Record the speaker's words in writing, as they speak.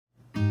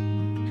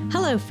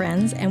Hello,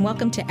 friends, and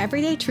welcome to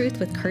Everyday Truth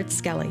with Kurt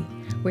Skelly.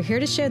 We're here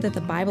to show that the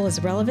Bible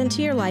is relevant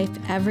to your life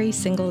every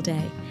single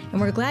day,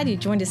 and we're glad you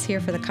joined us here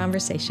for the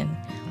conversation.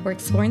 We're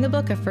exploring the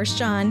book of 1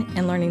 John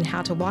and learning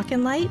how to walk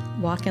in light,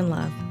 walk in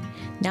love.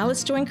 Now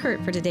let's join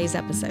Kurt for today's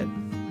episode.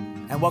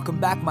 And welcome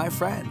back, my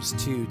friends,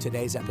 to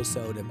today's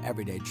episode of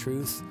Everyday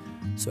Truth.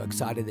 So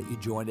excited that you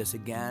joined us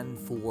again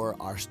for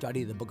our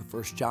study of the book of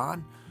 1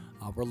 John.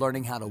 We're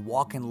learning how to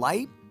walk in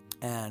light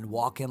and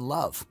walk in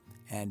love.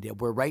 And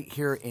we're right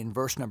here in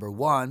verse number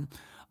 1.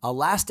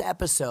 Last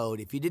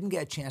episode, if you didn't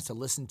get a chance to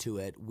listen to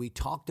it, we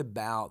talked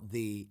about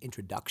the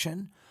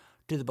introduction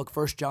to the book of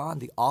 1 John,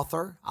 the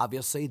author,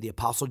 obviously, the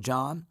Apostle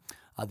John,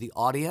 the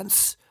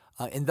audience.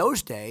 In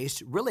those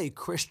days, really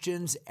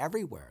Christians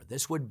everywhere.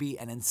 This would be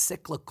an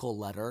encyclical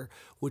letter,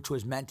 which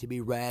was meant to be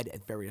read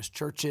at various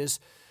churches.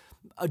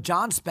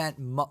 John spent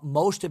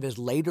most of his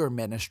later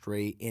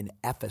ministry in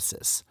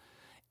Ephesus.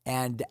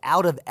 And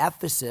out of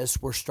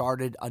Ephesus were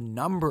started a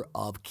number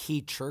of key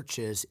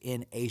churches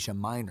in Asia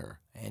Minor.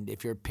 And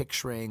if you're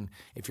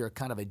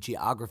kind of a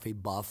geography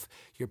buff,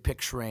 you're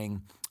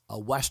picturing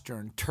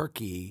Western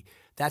Turkey.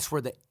 That's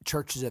where the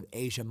churches of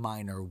Asia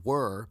Minor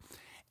were.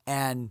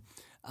 And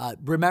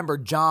remember,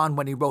 John,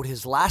 when he wrote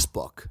his last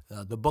book,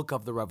 the book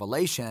of the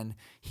Revelation,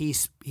 he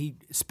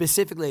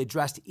specifically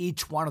addressed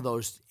each one of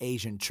those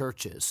Asian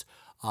churches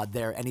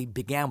there, and he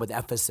began with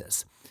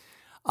Ephesus.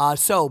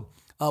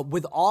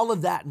 With all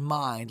of that in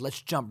mind, let's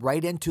jump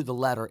right into the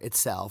letter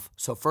itself.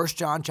 So 1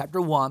 John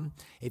chapter 1,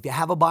 if you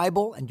have a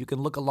Bible and you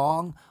can look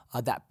along,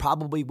 that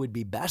probably would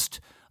be best.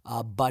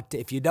 But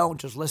if you don't,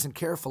 just listen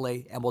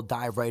carefully and we'll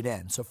dive right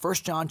in. So 1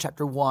 John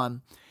chapter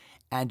 1,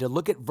 and to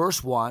look at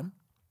verse 1,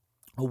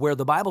 where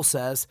the Bible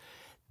says,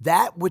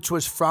 "That which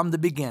was from the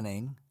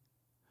beginning,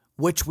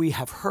 which we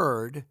have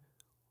heard,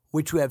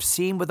 which we have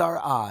seen with our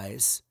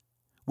eyes,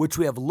 which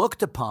we have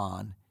looked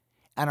upon,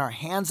 and our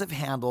hands have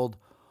handled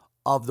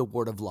of the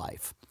word of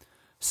life."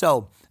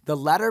 So the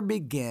letter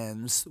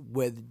begins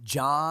with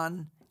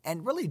John,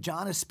 and really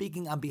John is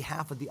speaking on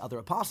behalf of the other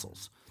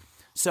apostles.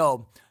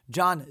 So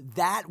John,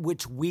 that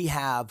which we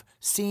have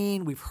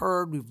seen, we've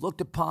heard, we've looked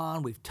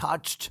upon, we've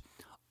touched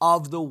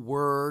of the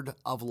word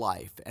of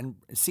life. And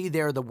see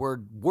there, the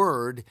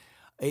word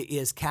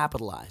is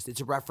capitalized. It's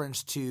a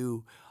reference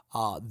to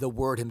the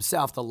word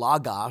himself, the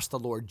Logos, the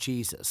Lord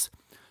Jesus.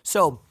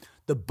 So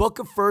the book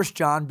of 1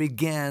 John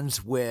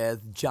begins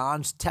with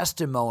John's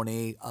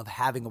testimony of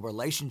having a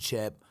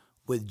relationship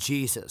with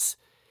Jesus.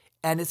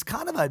 And it's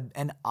kind of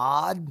an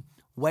odd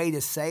way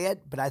to say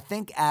it, but I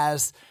think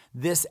as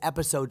this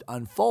episode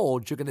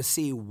unfolds, you're going to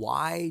see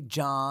why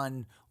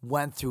John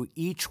went through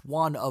each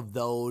one of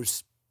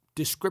those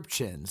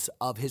descriptions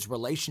of his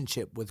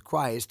relationship with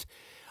Christ.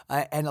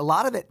 And a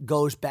lot of it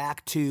goes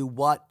back to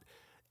what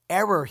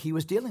error he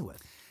was dealing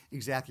with.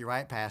 Exactly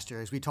right,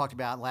 Pastor. As we talked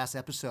about last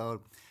episode,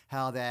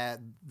 how that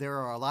there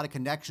are a lot of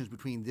connections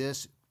between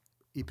this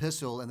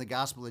epistle and the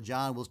Gospel of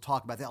John. We'll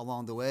talk about that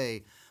along the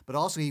way. But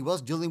also he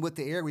was dealing with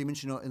the error we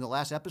mentioned in the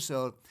last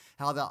episode,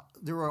 how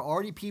there were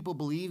already people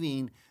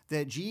believing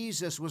that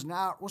Jesus was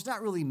not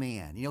really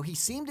man. You know, he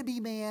seemed to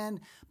be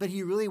man, but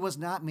he really was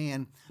not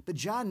man. But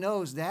John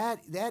knows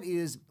that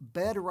is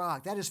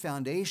bedrock. That is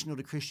foundational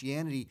to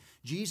Christianity.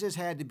 Jesus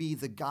had to be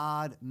the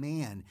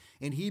God-man.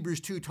 And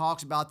Hebrews 2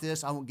 talks about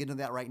this. I won't get into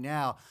that right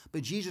now.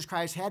 But Jesus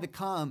Christ had to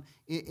come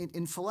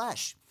in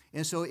flesh.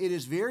 And so it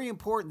is very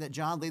important that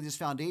John laid this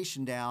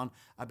foundation down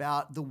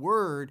about the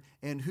Word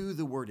and who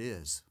the Word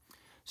is.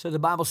 So the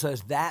Bible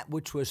says that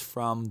which was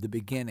from the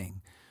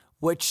beginning,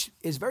 which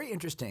is very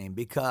interesting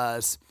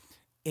because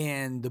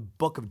in the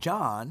book of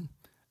John,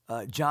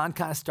 John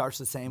kind of starts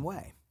the same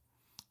way.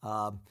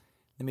 Let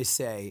me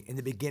say, in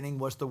the beginning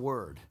was the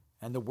Word,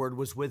 and the Word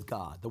was with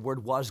God. The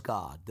Word was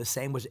God. The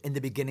same was in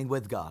the beginning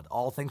with God.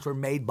 All things were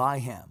made by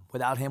Him.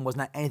 Without Him was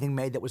not anything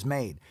made that was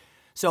made.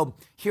 So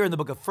here in the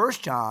book of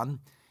 1 John,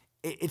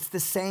 it's the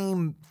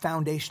same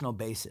foundational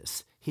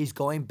basis. He's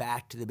going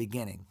back to the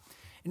beginning.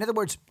 In other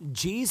words,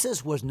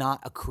 Jesus was not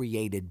a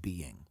created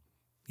being.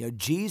 You know,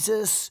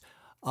 Jesus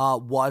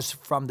was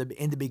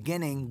in the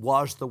beginning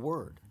was the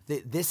Word.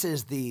 This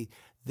is the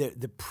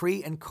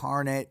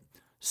pre-incarnate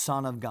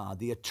Son of God,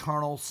 the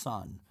eternal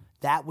Son,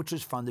 that which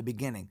was from the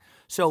beginning.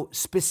 So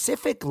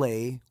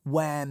specifically,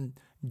 when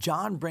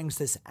John brings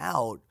this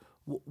out,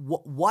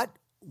 what's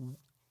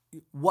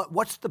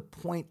the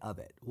point of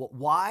it?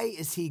 Why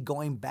is he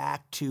going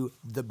back to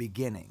the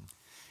beginning?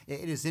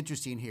 It is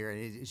interesting here.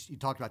 You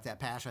talked about that,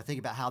 Pastor. I think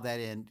about how that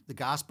in the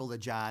Gospel of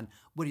John,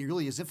 what he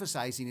really is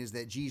emphasizing is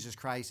that Jesus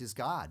Christ is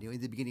God. You know,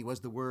 in the beginning was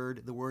the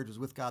Word was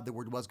with God, the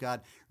Word was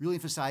God, really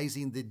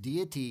emphasizing the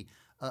deity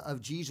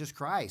of Jesus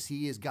Christ.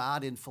 He is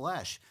God in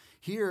flesh.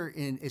 Here,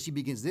 as he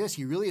begins this,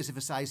 he really is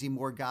emphasizing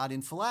more God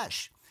in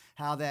flesh.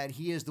 How that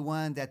he is the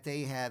one that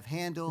they have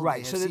handled.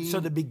 Right. So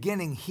the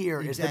beginning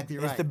here is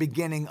the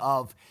beginning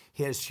of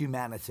his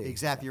humanity.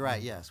 Exactly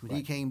right. Yes. When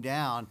he came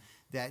down,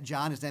 that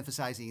John is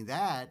emphasizing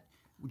that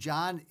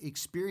John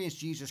experienced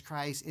Jesus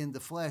Christ in the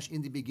flesh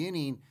in the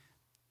beginning.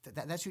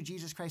 That's who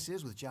Jesus Christ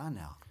is with John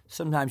now.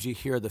 Sometimes you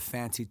hear the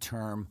fancy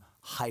term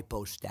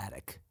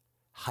hypostatic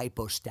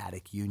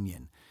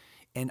union.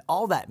 And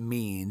all that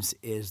means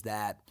is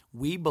that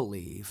we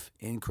believe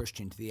in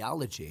Christian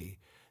theology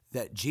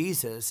that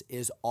Jesus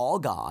is all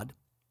God,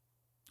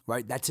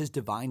 right? That's his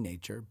divine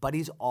nature, but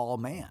he's all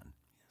man.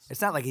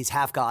 It's not like he's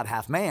half God,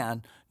 half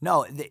man.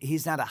 No,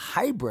 he's not a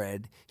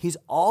hybrid. He's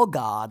all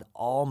God,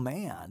 all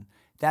man.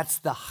 That's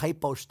the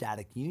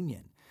hypostatic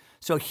union.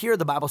 So here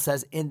the Bible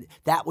says, in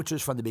that which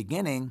was from the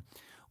beginning,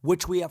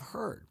 which we have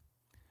heard.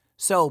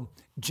 So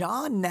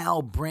John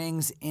now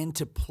brings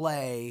into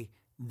play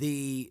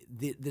the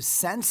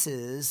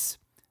senses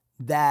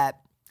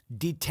that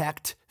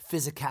detect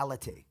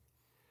physicality.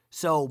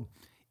 So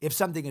if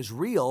something is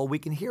real, we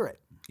can hear it.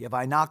 If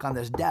I knock on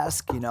this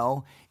desk,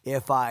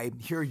 if I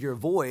hear your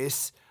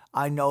voice,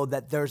 I know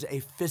that there's a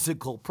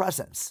physical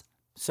presence.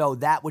 So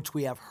that which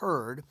we have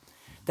heard,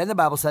 then the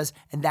Bible says,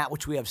 and that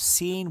which we have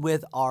seen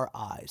with our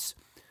eyes.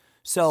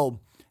 So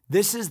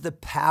this is the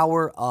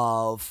power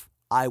of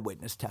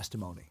eyewitness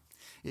testimony.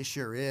 It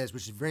sure is,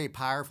 which is very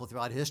powerful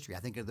throughout history. I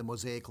think of the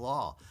Mosaic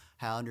Law,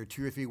 how under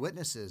 2 or 3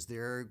 witnesses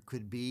there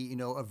could be,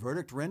 a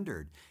verdict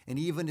rendered. And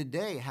even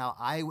today, how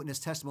eyewitness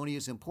testimony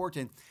is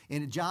important.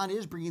 And John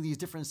is bringing these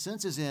different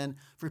senses in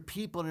for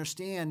people to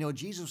understand,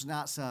 Jesus was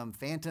not some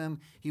phantom.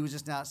 He was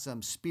just not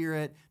some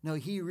spirit. No,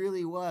 he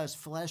really was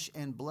flesh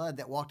and blood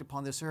that walked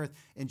upon this earth.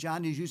 And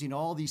John is using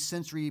all these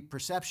sensory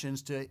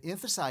perceptions to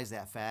emphasize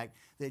that fact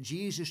that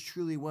Jesus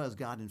truly was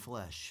God in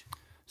flesh.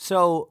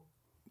 So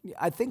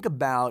I think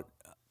about,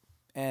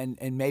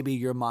 and maybe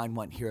your mind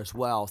went here as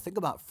well, think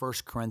about 1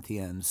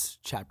 Corinthians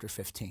chapter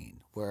 15,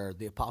 where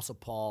the Apostle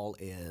Paul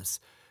is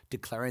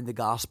declaring the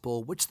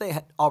gospel, which they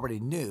had already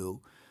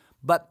knew.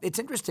 But it's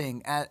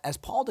interesting, as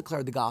Paul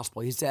declared the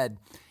gospel, he said,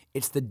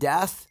 it's the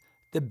death,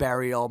 the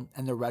burial,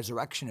 and the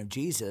resurrection of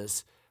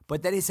Jesus.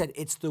 But then he said,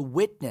 it's the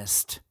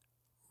witnessed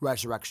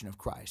resurrection of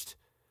Christ.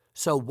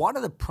 So one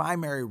of the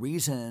primary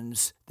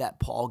reasons that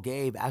Paul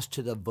gave as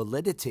to the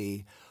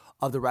validity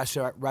of the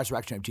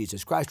resurrection of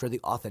Jesus Christ, or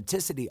the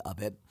authenticity of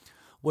it,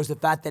 was the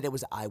fact that it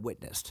was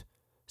eyewitnessed.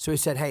 So he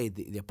said, hey,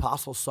 the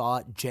apostles saw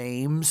it.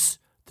 James,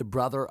 the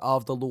brother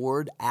of the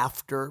Lord,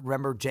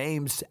 remember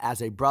James,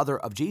 as a brother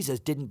of Jesus,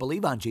 didn't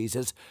believe on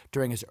Jesus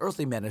during his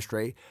earthly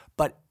ministry,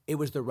 but it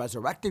was the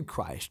resurrected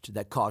Christ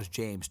that caused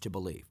James to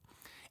believe.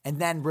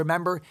 And then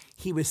remember,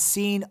 he was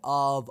seen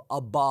of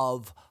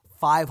above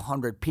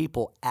 500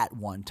 people at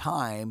one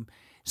time.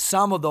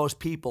 Some of those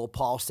people,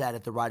 Paul said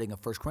at the writing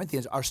of 1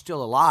 Corinthians, are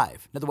still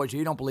alive. In other words, if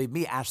you don't believe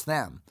me, ask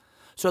them.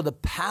 So the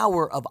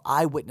power of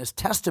eyewitness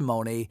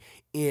testimony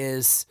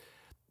is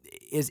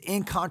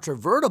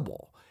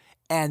incontrovertible.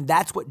 And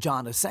that's what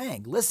John is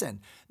saying.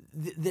 Listen,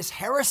 this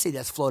heresy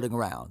that's floating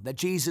around, that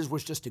Jesus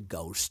was just a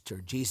ghost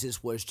or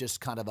Jesus was just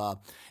kind of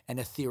an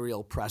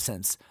ethereal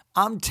presence.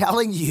 I'm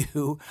telling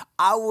you,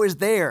 I was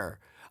there.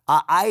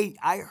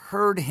 I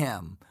heard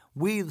him.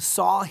 We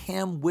saw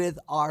him with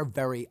our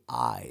very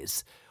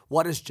eyes.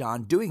 What is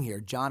John doing here?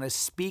 John is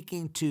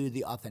speaking to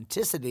the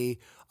authenticity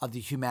of the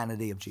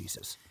humanity of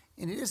Jesus.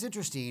 And it is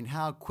interesting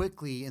how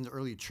quickly in the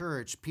early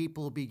church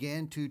people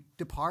began to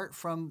depart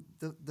from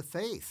the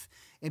faith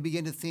and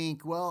begin to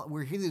think, well,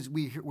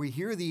 we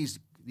hear these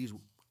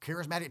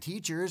charismatic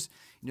teachers,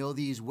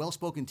 these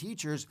well-spoken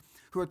teachers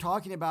who are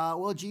talking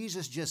about, well,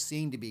 Jesus just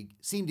seemed to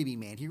be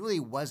man. He really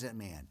wasn't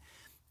man.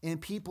 And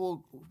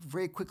people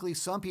very quickly,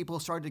 some people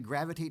started to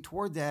gravitate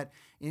toward that.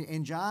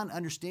 And John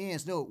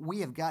understands, no, we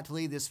have got to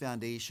lay this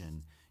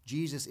foundation.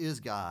 Jesus is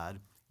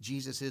God.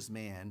 Jesus is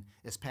man.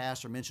 As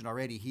Pastor mentioned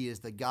already, he is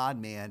the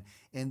God-man.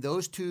 And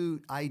those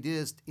two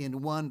ideas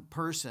in one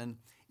person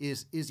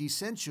is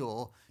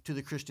essential to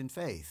the Christian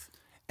faith.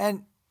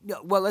 And,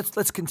 well,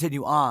 let's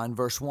continue on,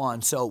 verse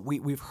 1. So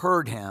we've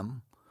heard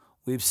him.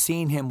 We've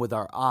seen him with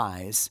our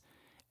eyes.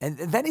 And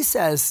then he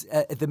says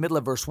at the middle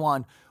of verse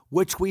 1,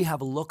 which we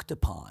have looked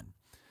upon.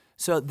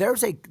 So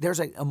there's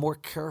a more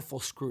careful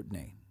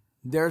scrutiny.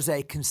 There's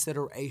a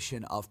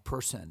consideration of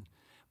person.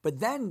 But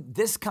then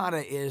this kind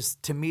of is,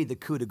 to me, the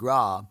coup de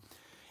grace,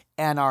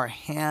 and our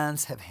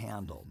hands have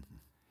handled.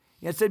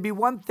 So it'd be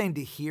one thing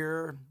to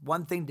hear,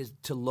 one thing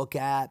to look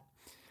at,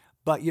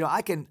 but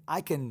I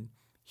can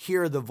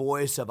hear the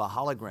voice of a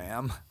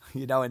hologram,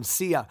 and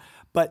see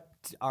but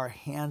our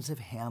hands have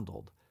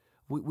handled.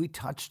 We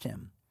touched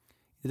him.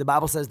 The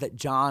Bible says that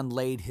John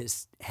laid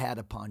his head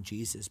upon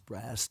Jesus'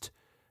 breast.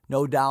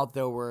 No doubt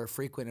there were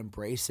frequent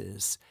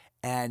embraces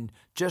and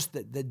just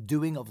the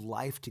doing of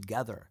life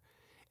together.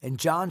 And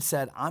John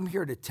said, I'm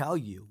here to tell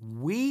you,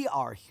 we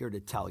are here to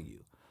tell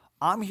you,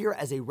 I'm here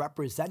as a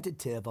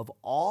representative of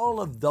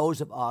all of those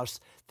of us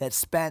that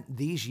spent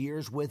these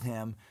years with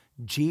him.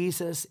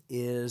 Jesus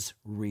is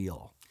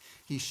real.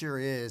 He sure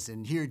is.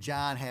 And here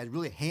John had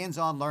really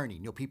hands-on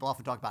learning. People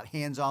often talk about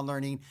hands-on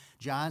learning.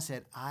 John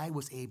said, I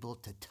was able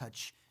to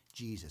touch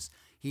Jesus.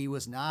 He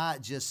was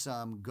not just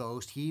some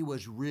ghost. He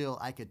was real.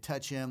 I could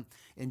touch him.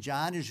 And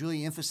John is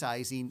really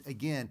emphasizing,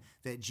 again,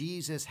 that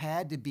Jesus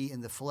had to be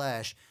in the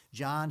flesh.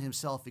 John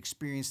himself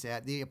experienced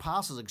that. The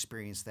apostles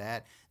experienced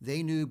that.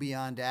 They knew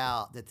beyond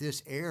doubt that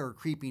this error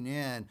creeping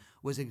in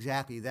was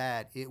exactly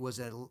that. It was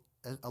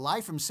a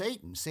lie from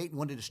Satan. Satan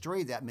wanted to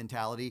destroy that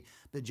mentality,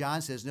 but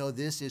John says, no,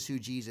 this is who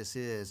Jesus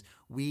is.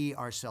 We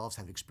ourselves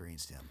have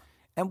experienced him.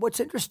 And what's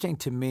interesting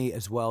to me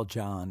as well,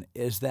 John,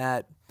 is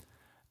that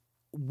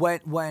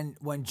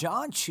when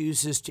John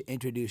chooses to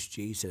introduce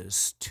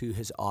Jesus to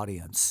his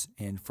audience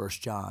in 1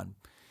 John,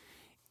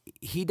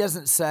 he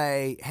doesn't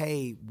say,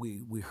 hey,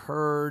 we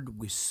heard,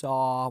 we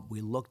saw, we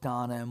looked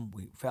on him,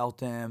 we felt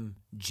him,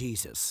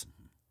 Jesus.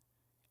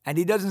 And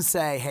he doesn't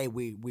say, hey,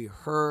 we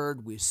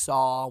heard, we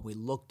saw, we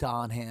looked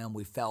on him,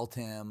 we felt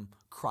him,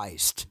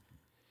 Christ.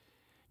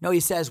 No, he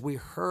says, we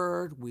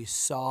heard, we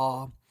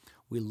saw,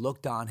 we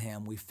looked on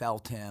him, we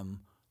felt him,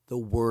 the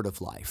word of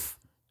life.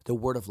 The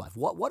word of life.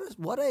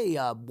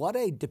 What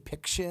a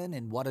depiction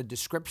and what a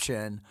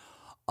description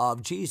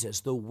of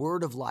Jesus, the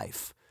word of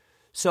life.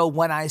 So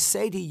when I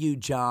say to you,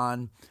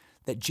 John,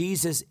 that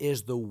Jesus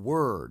is the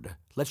word,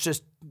 let's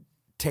just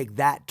take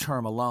that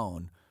term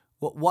alone.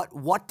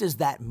 What does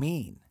that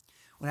mean?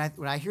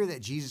 When I hear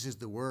that Jesus is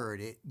the Word,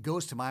 it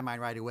goes to my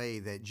mind right away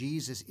that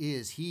Jesus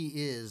He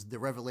is the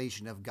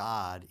revelation of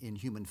God in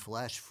human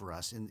flesh for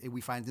us. And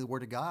we find the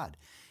Word of God.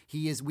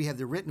 We have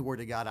the written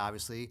Word of God,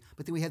 obviously,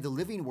 but then we have the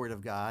living Word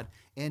of God.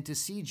 And to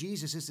see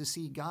Jesus is to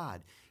see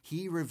God.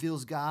 He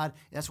reveals God.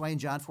 That's why in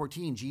John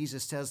 14,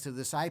 Jesus says to the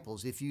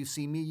disciples, if you've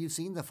seen me, you've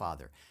seen the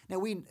Father. Now,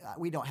 we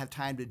don't have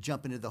time to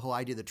jump into the whole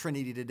idea of the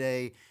Trinity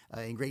today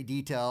in great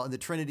detail. And the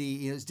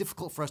Trinity, it's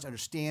difficult for us to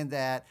understand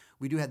that.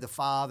 We do have the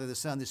Father, the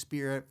Son, the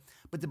Spirit.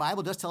 But the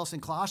Bible does tell us in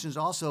Colossians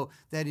also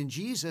that in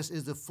Jesus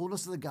is the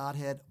fullness of the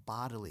Godhead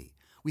bodily.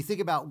 We think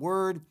about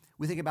word,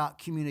 we think about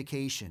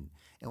communication.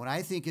 And when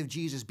I think of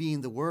Jesus being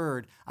the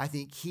Word, I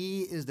think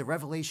he is the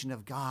revelation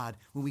of God.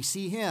 When we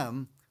see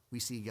him, we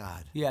see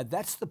God. Yeah,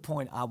 that's the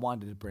point I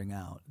wanted to bring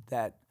out,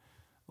 that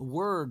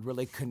word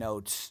really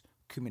connotes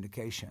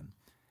communication.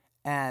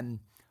 And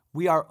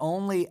we are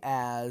only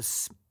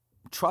as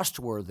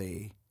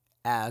trustworthy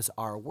as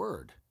our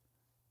word.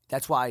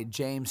 That's why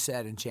James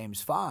said in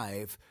James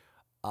 5,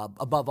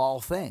 above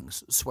all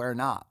things, swear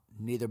not,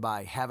 neither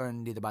by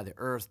heaven, neither by the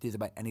earth, neither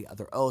by any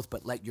other oath,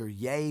 but let your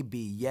yea be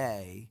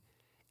yea,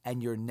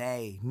 and your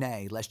nay,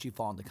 nay, lest you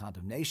fall into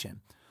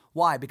condemnation.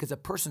 Why? Because a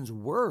person's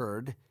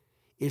word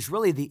is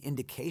really the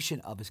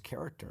indication of his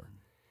character.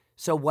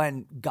 So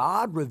when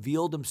God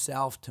revealed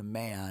himself to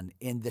man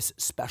in this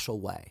special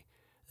way,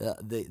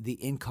 the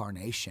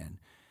incarnation,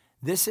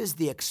 this is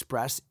the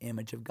express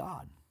image of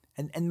God.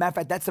 And matter of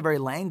fact, that's the very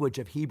language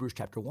of Hebrews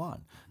chapter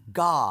 1.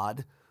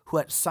 God, who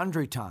at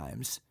sundry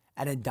times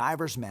and in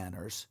divers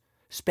manners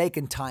spake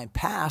in time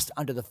past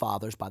unto the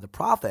fathers by the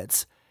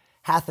prophets,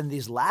 hath in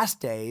these last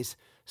days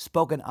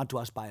spoken unto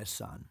us by his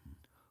Son,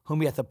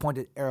 whom he hath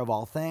appointed heir of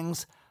all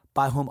things,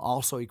 by whom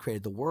also he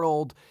created the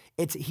world.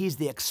 He's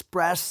the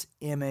express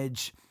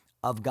image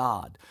of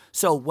God.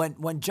 So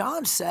when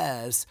John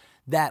says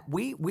that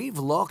we've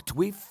looked,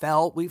 we've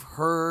felt, we've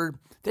heard,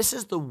 this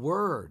is the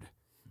word.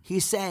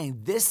 He's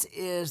saying this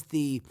is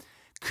the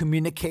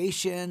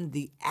communication,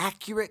 the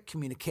accurate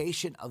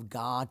communication of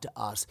God to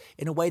us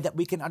in a way that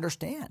we can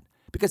understand.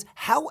 Because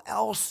how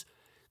else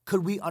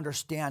could we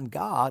understand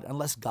God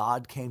unless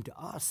God came to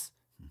us?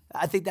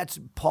 I think that's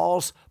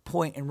Paul's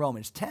point in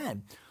Romans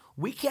 10.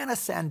 We can't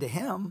ascend to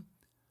him,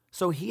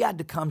 so he had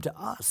to come to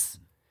us.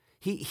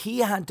 He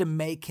had to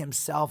make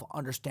himself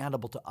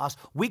understandable to us.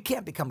 We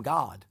can't become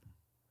God.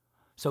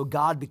 So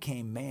God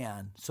became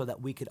man so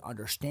that we could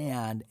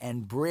understand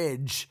and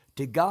bridge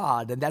to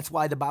God. And that's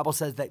why the Bible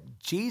says that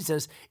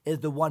Jesus is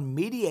the one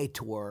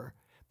mediator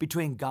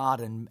between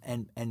God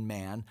and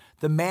man,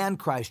 the man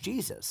Christ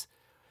Jesus.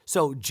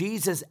 So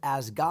Jesus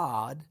as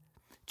God,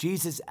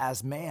 Jesus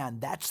as man,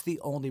 that's the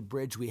only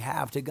bridge we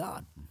have to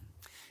God.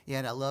 Yeah,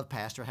 and I love,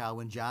 Pastor, how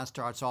when John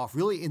starts off,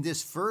 really in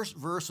this first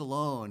verse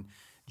alone,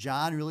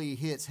 John really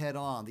hits head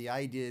on the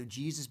idea of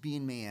Jesus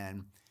being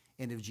man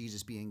and of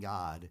Jesus being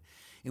God.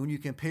 And when you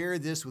compare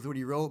this with what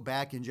he wrote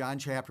back in John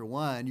chapter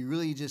 1, you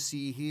really just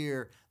see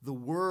here the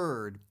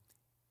Word,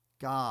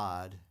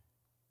 God,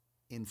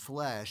 in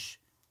flesh,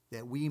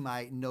 that we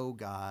might know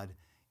God.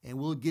 And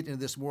we'll get into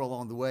this more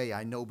along the way,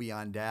 I know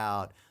beyond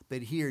doubt.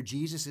 But here,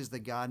 Jesus is the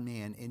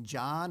God-man, and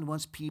John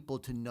wants people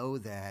to know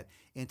that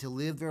and to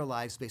live their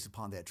lives based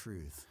upon that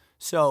truth.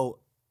 So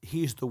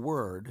he's the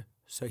Word,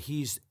 so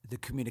he's the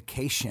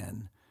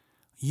communication.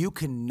 You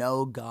can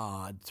know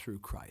God through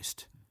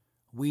Christ.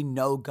 We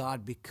know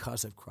God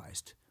because of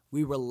Christ.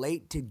 We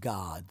relate to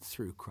God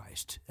through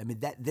Christ. I mean,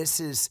 this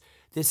is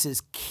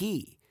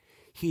key.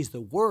 He's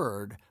the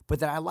Word, but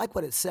then I like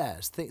what it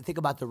says. Think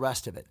about the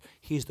rest of it.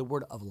 He's the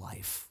Word of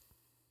life.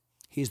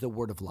 He's the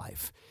Word of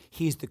life.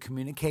 He's the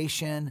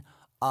communication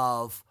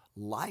of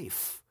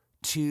life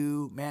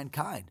to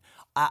mankind.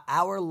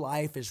 Our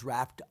life is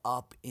wrapped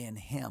up in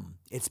him.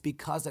 It's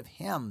because of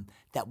him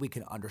that we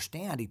can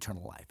understand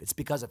eternal life. It's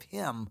because of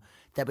him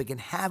that we can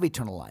have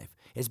eternal life.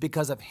 It's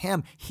because of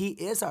him. He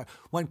is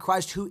when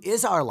Christ, who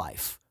is our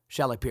life,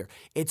 shall appear.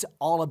 It's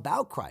all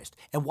about Christ.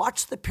 And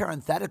watch the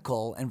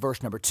parenthetical in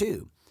verse number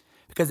 2,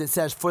 because it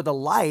says, for the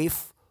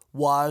life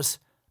was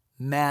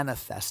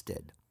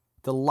manifested.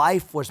 The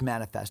life was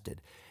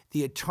manifested.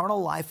 the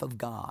eternal life of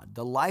God,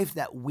 the life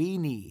that we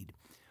need,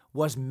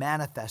 was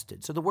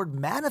manifested. So the word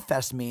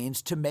manifest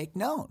means to make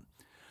known.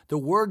 The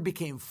Word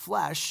became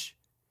flesh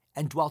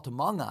and dwelt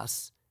among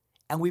us,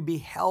 and we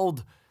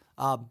beheld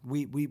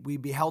we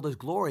beheld His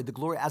glory, the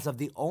glory as of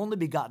the only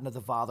begotten of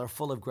the Father,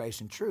 full of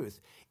grace and truth.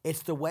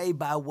 It's the way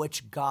by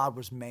which God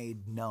was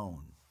made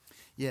known.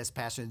 Yes,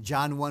 Pastor.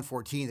 John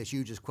 1:14 that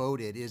you just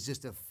quoted is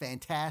just a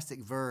fantastic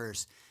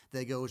verse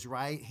that goes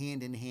right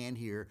hand in hand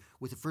here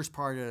with the first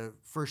part of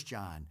 1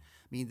 John.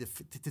 I mean, to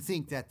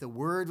think that the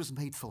Word was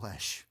made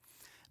flesh.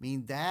 I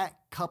mean, that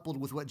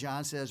coupled with what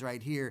John says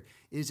right here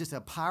is just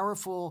a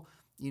powerful,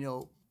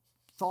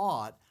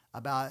 thought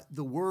about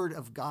the Word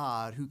of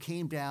God who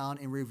came down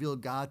and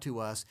revealed God to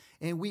us.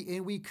 And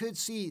we could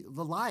see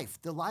the life.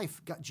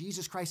 God,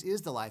 Jesus Christ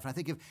is the life. And I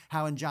think of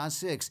how in John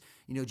 6,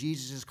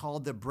 Jesus is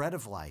called the bread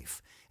of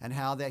life, and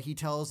how that he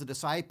tells the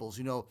disciples,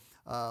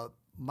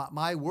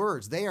 my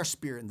words, they are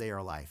spirit and they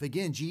are life.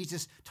 Again,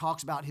 Jesus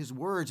talks about his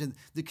words and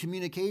the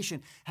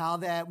communication, how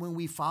that when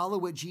we follow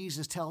what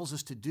Jesus tells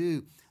us to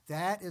do,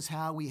 that is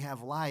how we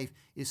have life,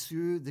 is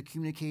through the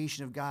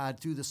communication of God,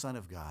 through the Son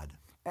of God.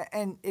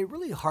 And it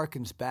really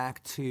harkens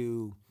back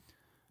to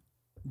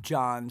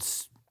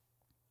John's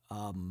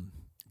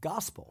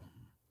gospel,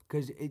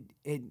 because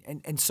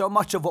and so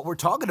much of what we're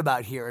talking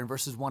about here in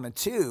verses 1 and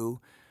 2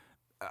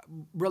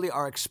 really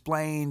are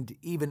explained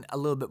even a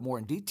little bit more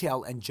in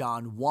detail in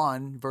John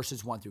 1,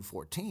 verses 1 through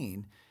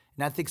 14.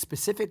 And I think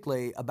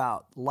specifically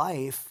about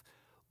life,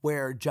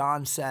 where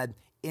John said,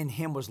 in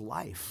him was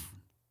life,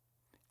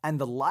 and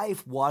the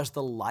life was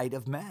the light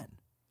of men.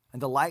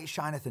 And the light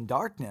shineth in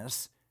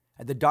darkness,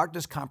 and the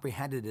darkness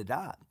comprehended it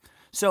not.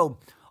 So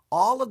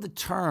all of the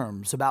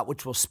terms about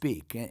which we'll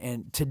speak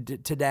and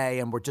today,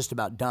 and we're just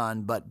about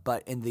done,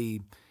 but in the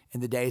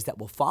days that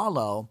will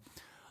follow,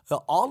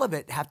 all of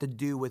it have to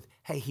do with,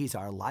 hey, he's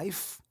our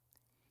life,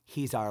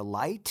 he's our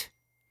light,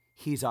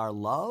 he's our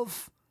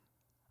love.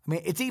 I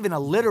mean, it's even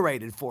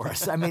alliterated for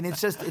us. I mean,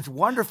 it's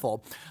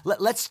wonderful.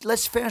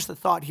 Let's finish the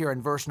thought here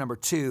in verse number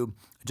 2,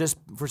 just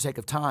for sake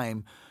of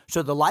time.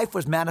 So the life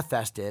was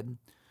manifested.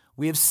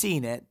 We have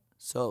seen it.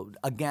 So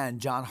again,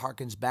 John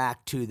harkens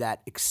back to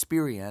that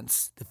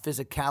experience, the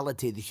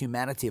physicality, the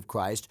humanity of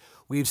Christ.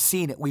 We've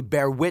seen it. We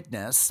bear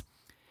witness.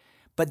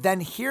 But then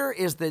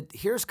here's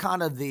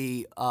kind of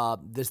the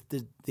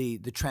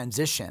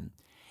transition,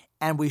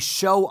 and we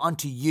show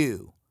unto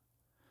you.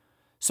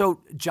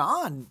 So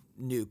John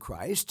knew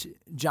Christ.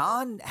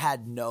 John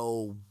had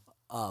no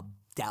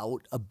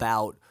doubt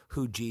about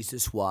who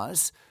Jesus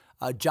was.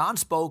 John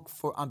spoke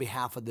on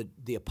behalf of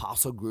the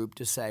apostle group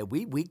to say,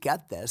 we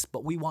get this,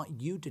 but we want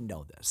you to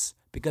know this,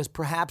 because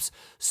perhaps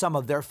some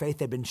of their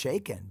faith had been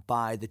shaken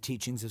by the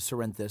teachings of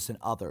Cerinthus and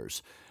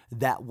others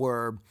that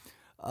were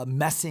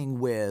messing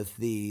with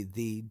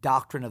the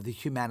doctrine of the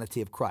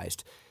humanity of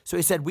Christ. So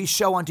he said, we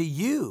show unto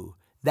you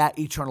that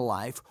eternal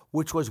life,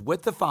 which was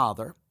with the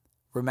Father,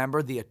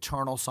 remember, the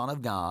eternal Son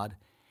of God,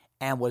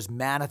 and was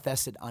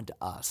manifested unto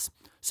us.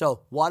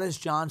 So what is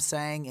John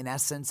saying in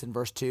essence in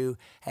verse 2?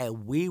 Hey,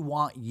 we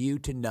want you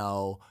to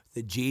know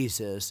the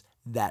Jesus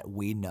that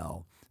we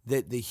know.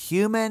 The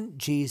human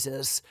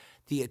Jesus,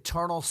 the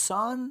eternal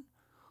Son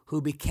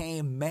who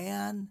became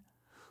man,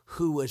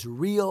 who is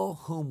real,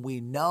 whom we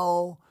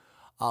know,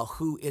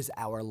 who is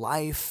our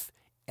life,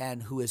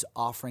 and who is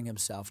offering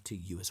himself to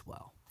you as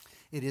well.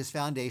 It is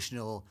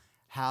foundational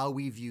how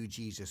we view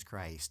Jesus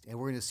Christ. And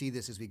we're going to see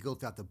this as we go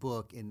throughout the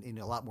book in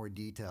a lot more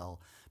detail.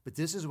 But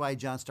this is why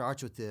John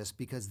starts with this,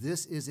 because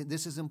this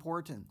is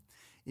important.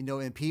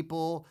 And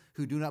people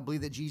who do not believe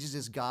that Jesus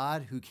is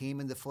God, who came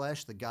in the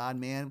flesh, the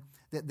God-man,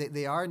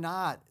 they are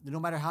not, no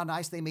matter how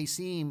nice they may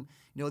seem,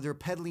 they're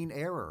peddling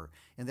error.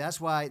 And that's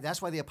why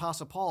the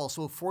Apostle Paul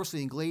so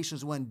forcefully in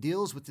Galatians 1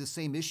 deals with this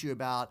same issue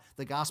about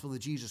the gospel of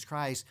Jesus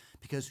Christ,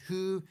 because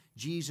who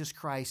Jesus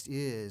Christ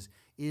is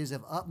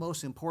of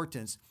utmost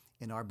importance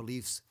in our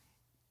beliefs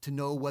to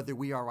know whether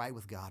we are right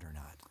with God or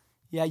not.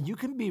 Yeah, you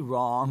can be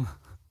wrong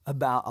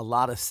about a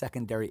lot of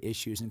secondary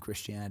issues in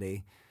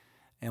Christianity,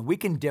 and we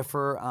can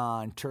differ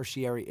on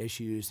tertiary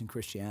issues in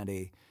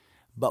Christianity,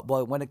 but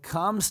when it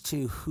comes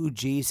to who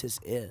Jesus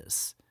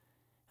is,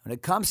 when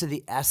it comes to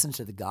the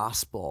essence of the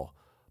gospel,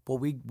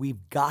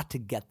 we've got to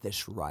get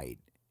this right.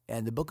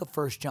 And the book of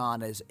 1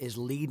 John is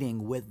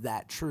leading with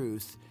that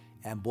truth,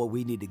 and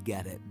we need to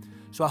get it.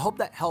 So I hope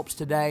that helps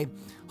today.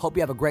 Hope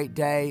you have a great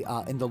day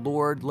in the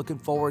Lord. Looking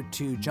forward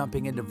to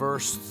jumping into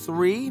verse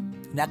 3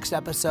 next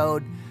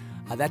episode.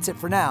 That's it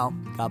for now.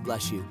 God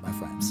bless you, my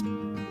friends.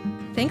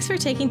 Thanks for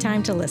taking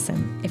time to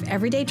listen. If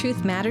Everyday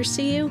Truth matters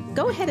to you,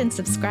 go ahead and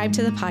subscribe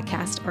to the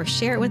podcast or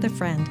share it with a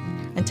friend.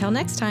 Until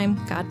next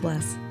time, God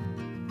bless.